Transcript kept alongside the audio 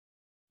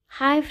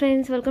Hi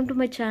friends, welcome to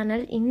my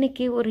channel.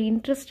 இன்னைக்கு ஒரு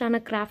இன்ட்ரஸ்டான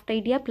craft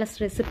idea plus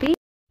recipe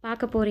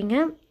பார்க்க போறீங்க.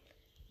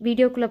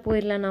 வீடியோக்குள்ள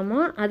போயிரலாம்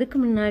நாம. அதுக்கு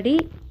முன்னாடி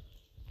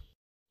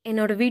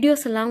என்னோட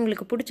வீடியோஸ் எல்லாம்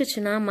உங்களுக்கு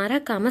பிடிச்சிச்சுனா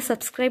மறக்காம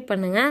Subscribe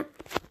பண்ணுங்க.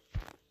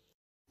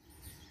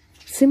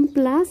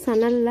 சிம்பிளா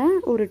சனல்ல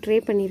ஒரு ட்ரே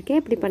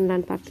பண்ணிருக்கேன். எப்படி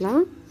பண்ணலாம்னு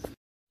பார்க்கலாம்.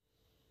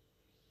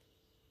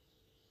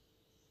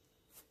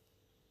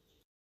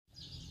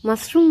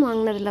 மஷ்ரூம்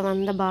வாங்குனதுல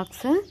வந்த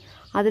பாக்ஸ்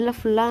அதில்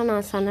ஃபுல்லாக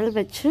நான் சனல்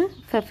வச்சு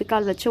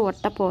ஃபெவிகால் வச்சு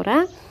ஒட்ட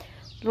போகிறேன்.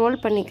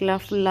 ரோல்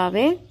பண்ணிக்கலாம்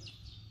ஃபுல்லாகவே.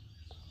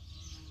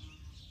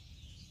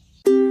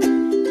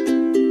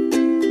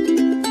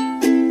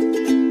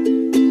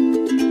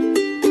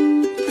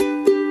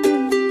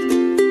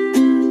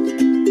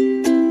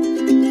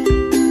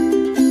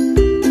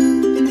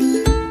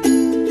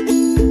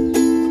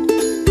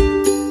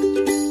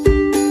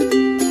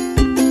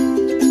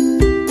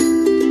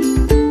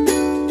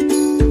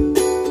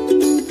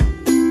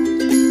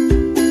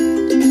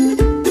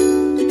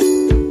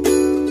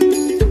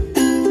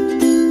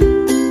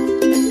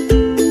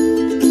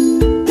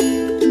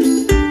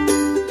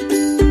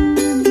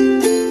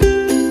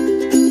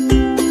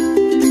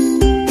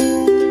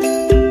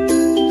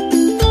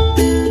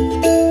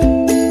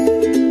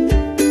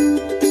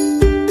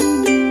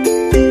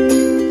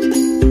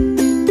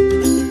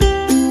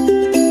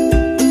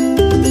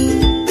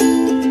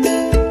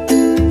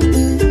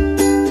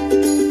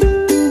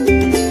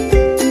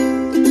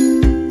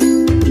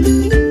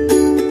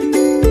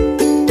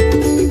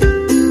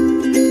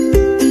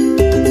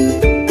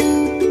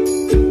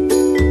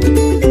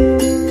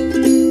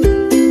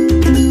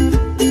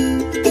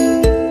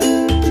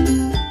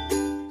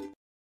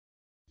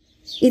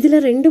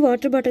 இதில் 2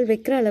 வாட்டர் பாட்டில்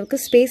வைக்கிற அளவுக்கு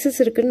ஸ்பேசஸ்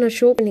இருக்குன்னு நான்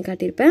ஷோ பண்ணி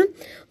காட்டியிருப்பேன்.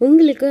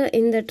 உங்களுக்கு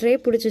இந்த ட்ரே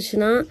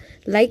பிடிச்சிச்சுன்னா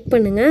லைக்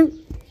பண்ணுங்கள்.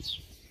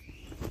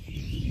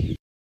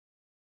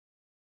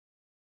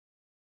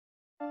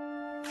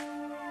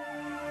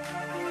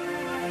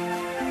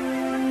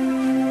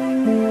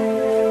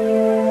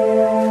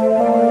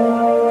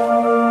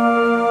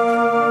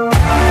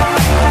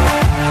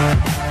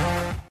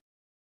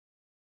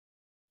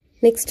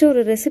 நெக்ஸ்ட்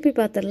ஒரு ரெசிபி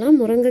பார்த்துடலாம்.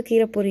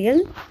 முருங்கைக்கீரை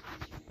பொரியல்.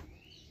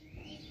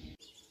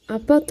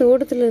 அப்பா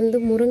தோட்டத்துலேருந்து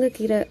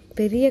முருங்கைக்கீரை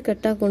பெரிய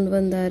கட்டாக கொண்டு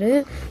வந்தார்.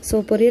 ஸோ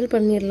பொரியல்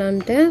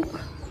பண்ணிடலான்ட்டு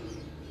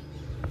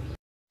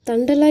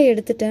தண்டெல்லாம்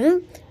எடுத்துட்டேன்.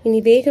 இனி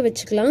வேக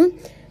வச்சுக்கலாம்.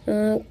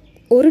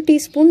 1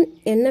 டீஸ்பூன்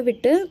எண்ணெய்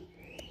விட்டு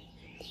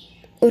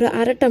ஒரு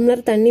 1/2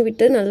 டம்ளர் தண்ணி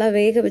விட்டு நல்லா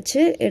வேக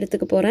வச்சு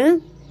எடுத்துக்க போகிறேன்.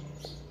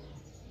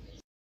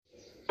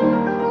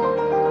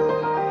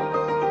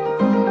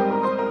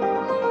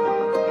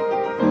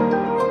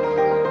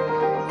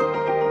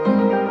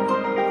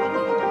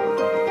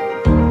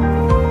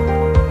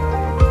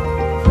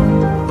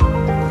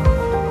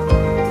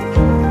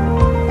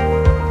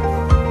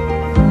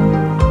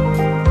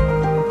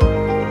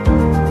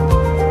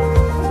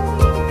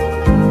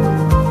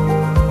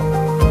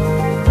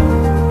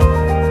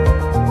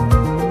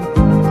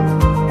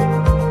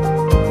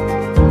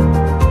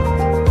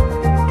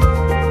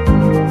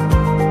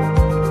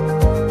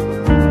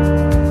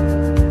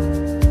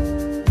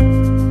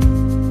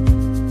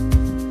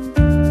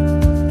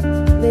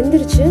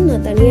 வெந்துருச்சு.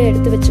 நான் தனியாக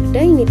எடுத்து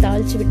வச்சுக்கிட்டேன். இனி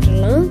தாளித்து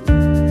விட்டுடலாம்.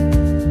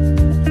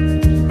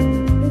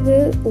 இது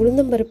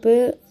உளுந்தம்பருப்பு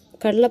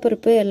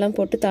கடலைப்பருப்பு எல்லாம்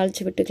போட்டு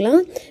தாளித்து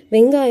விட்டுக்கலாம்.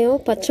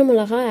 வெங்காயம் பச்சை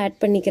மிளகாய்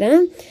ஆட் பண்ணிக்கிறேன்.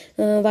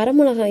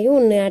 வரமிளகாயும்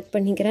 1 ஆட்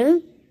பண்ணிக்கிறேன்.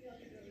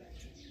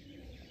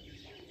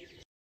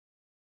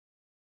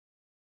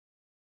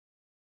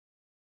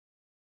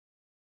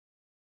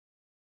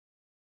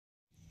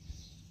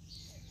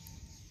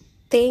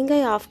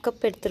 தேங்காய் 1/2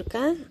 கப்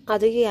எடுத்திருக்கேன்.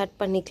 அதையும் ஆட்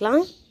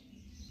பண்ணிக்கலாம்.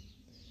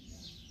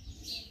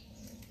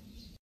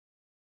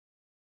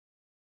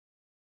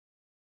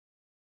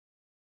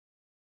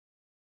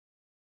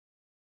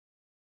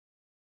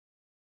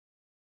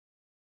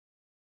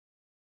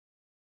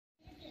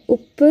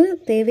 உப்பு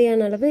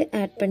தேவையான அளவு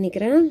ஆட்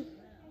பண்ணிக்கிறேன்.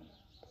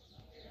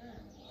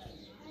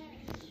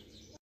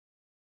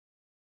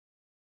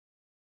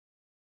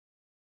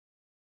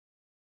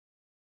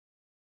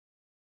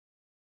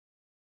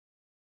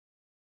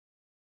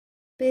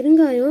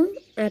 பெருங்காயம்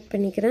ஆட்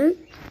பண்ணிக்கிறேன்.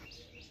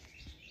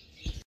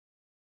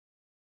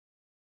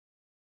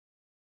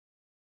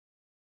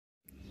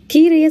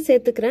 கீரையை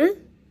சேர்த்துக்கிறேன்.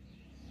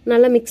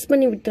 நல்லா மிக்ஸ்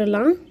பண்ணி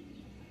விட்டுறலாம்.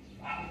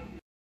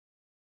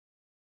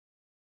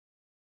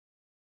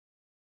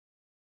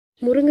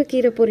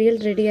 முருங்கைக்கீரை பொரியல்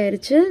ரெடி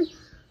ஆயிடுச்சு.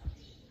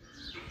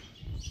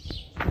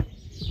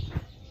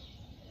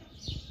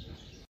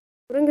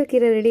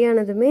 முருங்கைக்கீரை ரெடி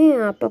ஆனதுமே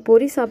அப்பா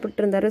பொரி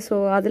சாப்பிட்டு இருந்தாரு. ஸோ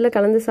அதில்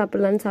கலந்து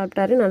சாப்பிட்லான்னு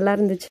சாப்பிட்டாரு. நல்லா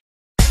இருந்துச்சு.